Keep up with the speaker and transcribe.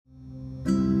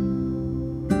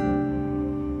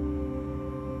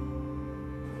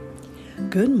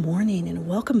Good morning and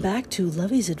welcome back to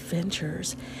Lovey's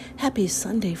Adventures. Happy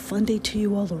Sunday fun day to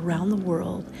you all around the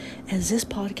world, as this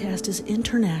podcast is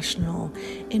international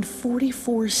in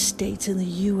 44 states in the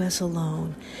U.S.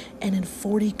 alone and in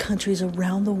 40 countries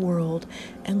around the world,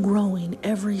 and growing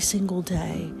every single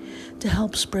day to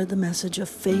help spread the message of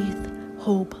faith,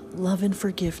 hope, love, and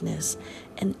forgiveness,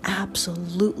 and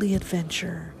absolutely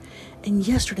adventure. And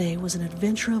yesterday was an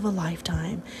adventure of a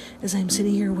lifetime as I'm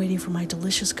sitting here waiting for my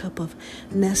delicious cup of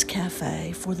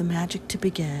Nescafé for the magic to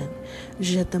begin.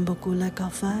 Je t'aime beaucoup le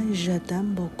café, je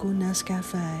t'aime beaucoup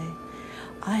Nescafé.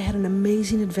 I had an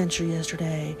amazing adventure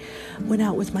yesterday. Went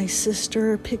out with my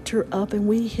sister, picked her up, and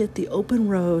we hit the open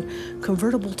road,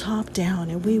 convertible top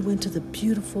down, and we went to the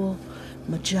beautiful,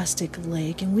 majestic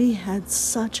lake, and we had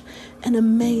such an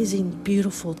amazing,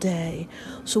 beautiful day.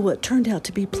 So what turned out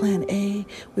to be plan A,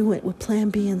 we went with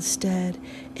plan B instead,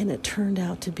 and it turned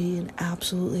out to be an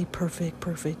absolutely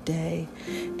perfect day.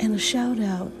 And a shout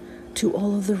out to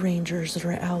all of the rangers that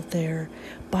are out there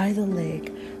by the lake,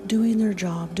 doing their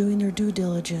job, doing their due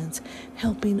diligence,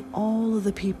 helping all of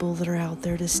the people that are out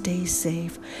there to stay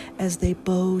safe as they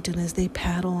boat and as they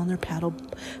paddle on their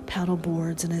paddle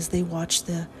boards and as they watch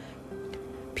the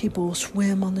people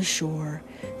swim on the shore.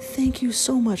 Thank you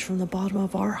so much from the bottom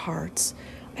of our hearts.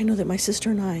 I know that my sister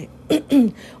and I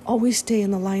always stay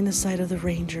in the line of sight of the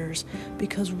Rangers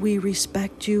because we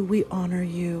respect you, we honor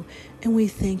you, and we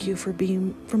thank you for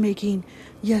making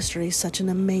yesterday such an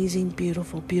amazing,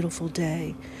 beautiful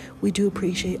day. We do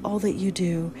appreciate all that you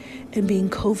do and being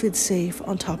COVID safe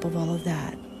on top of all of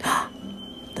that.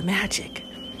 The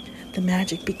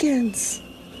magic begins.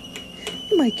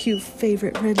 My cute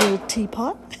favorite red little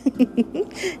teapot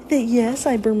that, yes,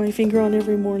 I burn my finger on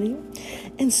every morning.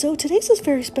 And so today's a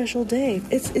very special day.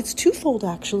 It's twofold,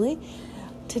 actually.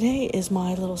 Today is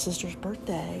my little sister's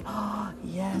birthday.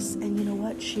 Yes, and you know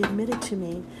what? She admitted to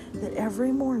me that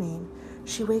every morning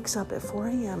she wakes up at 4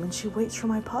 a.m. and she waits for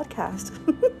my podcast.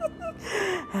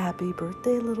 Happy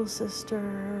birthday, little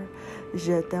sister.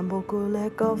 Je t'aime beaucoup le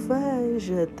café.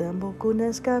 Je t'aime beaucoup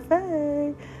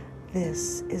Nescafé.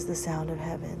 This is the sound of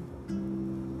heaven.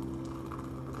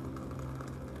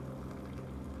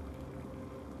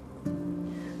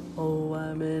 Oh,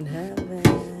 I'm in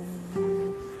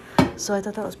heaven. So I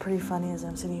thought that was pretty funny as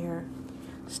I'm sitting here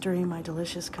stirring my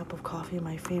delicious cup of coffee in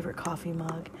my favorite coffee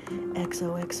mug,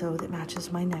 XOXO, that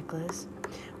matches my necklace,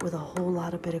 with a whole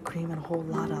lot of bit of cream and a whole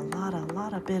lot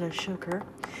of bit of sugar.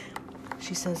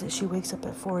 She says that she wakes up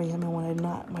at 4 a.m. and when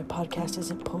my podcast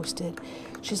isn't posted,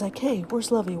 she's like, hey,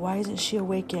 where's Lovey? Why isn't she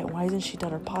awake yet? Why hasn't she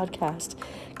done her podcast?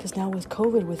 Because now with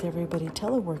COVID, with everybody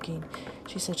teleworking,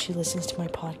 she said she listens to my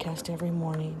podcast every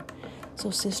morning. So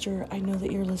sister, I know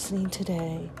that you're listening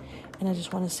today, and I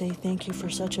just want to say thank you for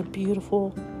such a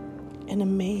beautiful and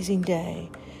amazing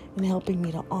day in helping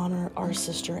me to honor our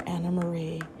sister Anna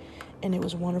Marie. And it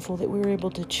was wonderful that we were able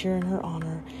to cheer in her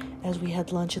honor as we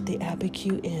had lunch at the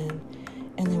Abiquiu Inn,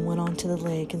 and then went on to the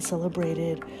lake and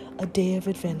celebrated a day of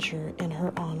adventure in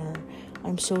her honor.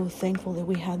 I'm so thankful that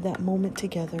we had that moment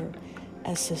together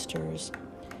as sisters.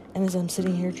 And as I'm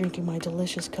sitting here drinking my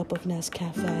delicious cup of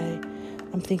Nescafé,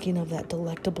 I'm thinking of that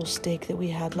delectable steak that we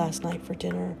had last night for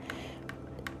dinner.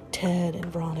 Ted and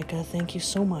Veronica, thank you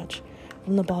so much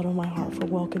from the bottom of my heart for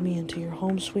welcoming me into your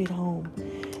home sweet home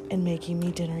and making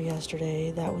me dinner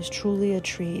yesterday. That was truly a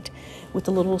treat, with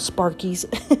the little Sparkies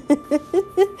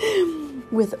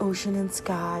with Ocean and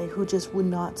Sky, who just would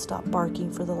not stop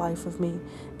barking for the life of me.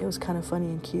 It was kind of funny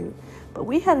and cute. But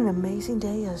we had an amazing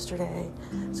day yesterday.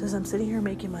 So as I'm sitting here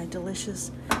making my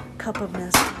delicious cup of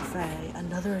Nescafé,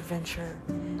 another adventure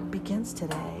begins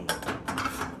today.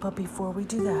 But before we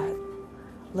do that,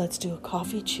 let's do a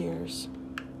coffee cheers.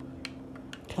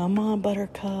 Come on,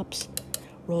 buttercups.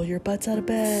 Roll your butts out of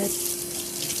bed. It's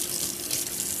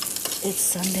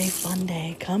Sunday fun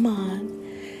day. Come on.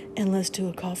 And let's do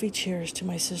a coffee cheers to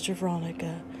my sister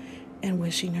Veronica and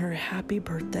wishing her a happy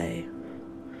birthday.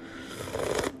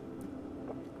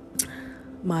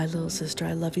 My little sister,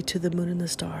 I love you to the moon and the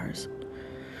stars.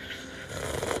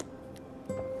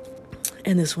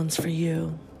 And this one's for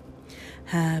you.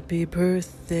 Happy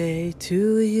birthday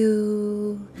to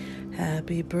you.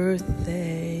 Happy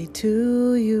birthday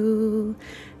to you.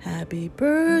 Happy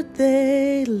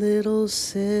birthday, little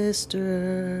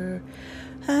sister.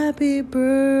 Happy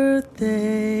birthday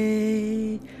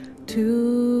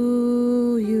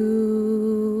to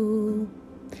you.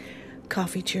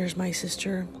 Coffee cheers, my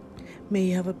sister. May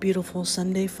you have a beautiful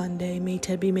Sunday fun day. May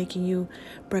Ted be making you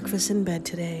breakfast in bed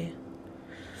today.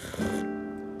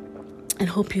 And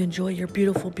hope you enjoy your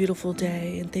beautiful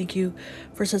day. And thank you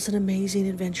for such an amazing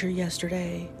adventure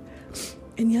yesterday.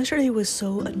 And yesterday was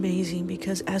so amazing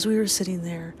because as we were sitting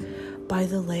there by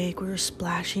the lake, we were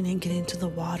splashing and getting into the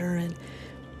water and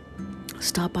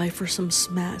stopped by for some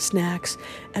snacks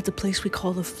at the place we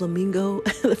call the Flamingo,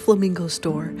 the Flamingo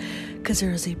store, because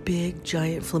there is a big,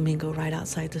 giant flamingo right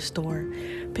outside the store.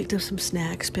 Picked up some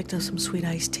snacks, picked up some sweet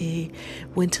iced tea,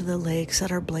 went to the lake,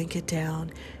 set our blanket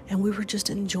down, and we were just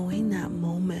enjoying that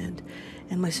moment.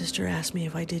 And my sister asked me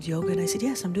if I did yoga, and I said,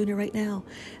 yes, I'm doing it right now.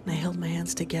 And I held my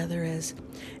hands together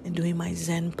and doing my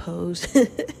Zen pose.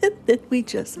 And we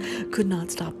just could not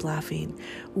stop laughing.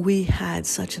 We had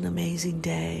such an amazing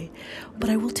day. But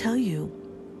I will tell you,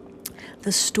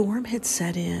 the storm had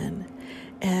set in,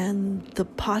 and the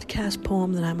podcast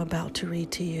poem that I'm about to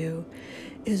read to you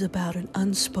is about an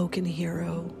unspoken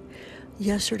hero.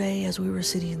 Yesterday, as we were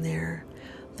sitting there,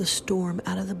 the storm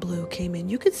out of the blue came in.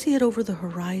 You could see it over the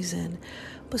horizon,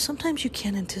 but sometimes you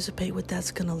can't anticipate what that's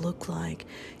going to look like.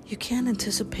 You can't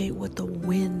anticipate what the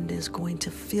wind is going to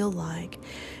feel like.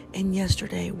 And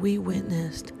yesterday we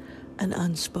witnessed an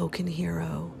unspoken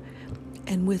hero.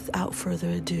 And without further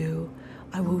ado,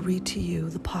 I will read to you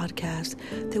the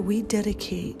podcast that we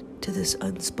dedicate to this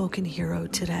unspoken hero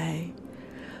today.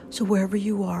 So wherever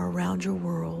you are around the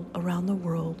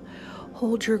world,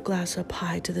 hold your glass up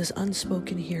high to this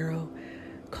unspoken hero.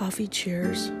 Coffee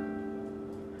cheers.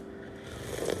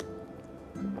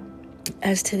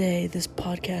 As today, this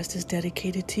podcast is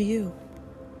dedicated to you.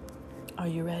 Are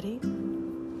you ready?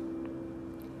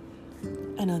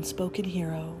 An unspoken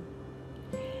hero.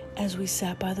 As we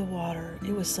sat by the water,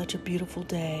 it was such a beautiful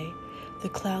day. The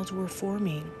clouds were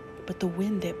forming, but the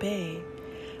wind at bay.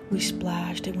 We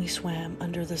splashed and we swam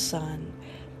under the sun.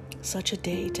 Such a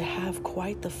day to have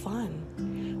quite the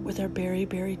fun. With our berry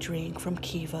drink from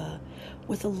Kiva,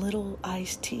 with a little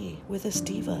iced tea with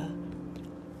Estiva.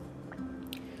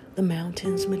 The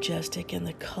mountains majestic and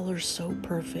the colors so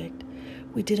perfect.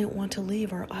 We didn't want to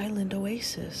leave our island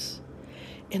oasis.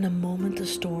 In a moment the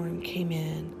storm came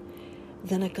in,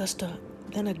 then a gust,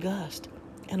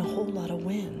 and a whole lot of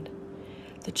wind.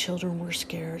 The children were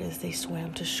scared as they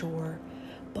swam to shore,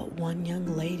 but one young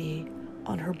lady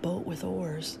on her boat with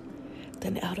oars.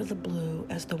 Then out of the blue,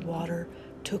 as the water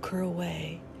took her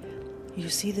away, you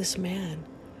see this man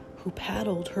who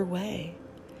paddled her way.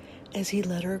 As he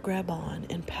let her grab on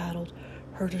and paddled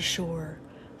her to shore,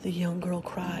 the young girl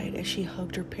cried as she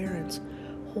hugged her parents,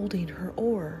 holding her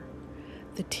oar.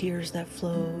 The tears that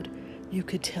flowed, you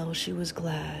could tell she was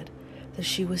glad that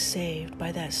she was saved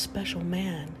by that special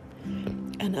man,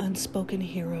 an unspoken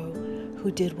hero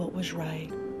who did what was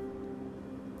right.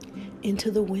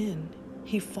 Into the wind,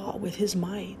 he fought with his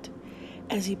might.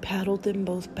 As he paddled them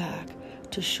both back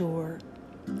to shore,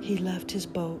 he left his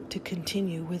boat to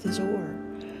continue with his oar.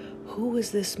 Who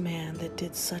was this man that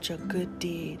did such a good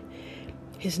deed?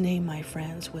 His name, my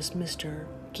friends, was Mr.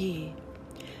 Guy,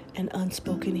 an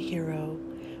unspoken hero.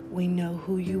 We know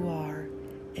who you are,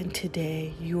 and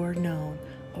today you are known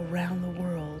around the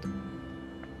world.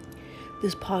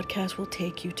 This podcast will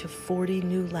take you to 40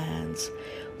 new lands.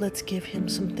 Let's give him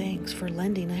some thanks for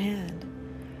lending a hand.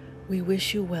 We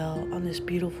wish you well on this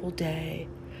beautiful day.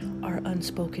 Our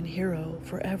unspoken hero,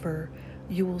 forever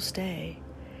you will stay.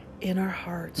 In our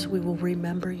hearts we will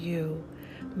remember you,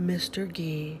 Mr.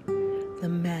 Guy, the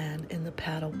man in the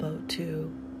paddle boat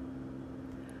too.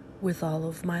 With all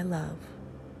of my love,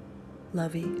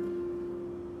 Lovey.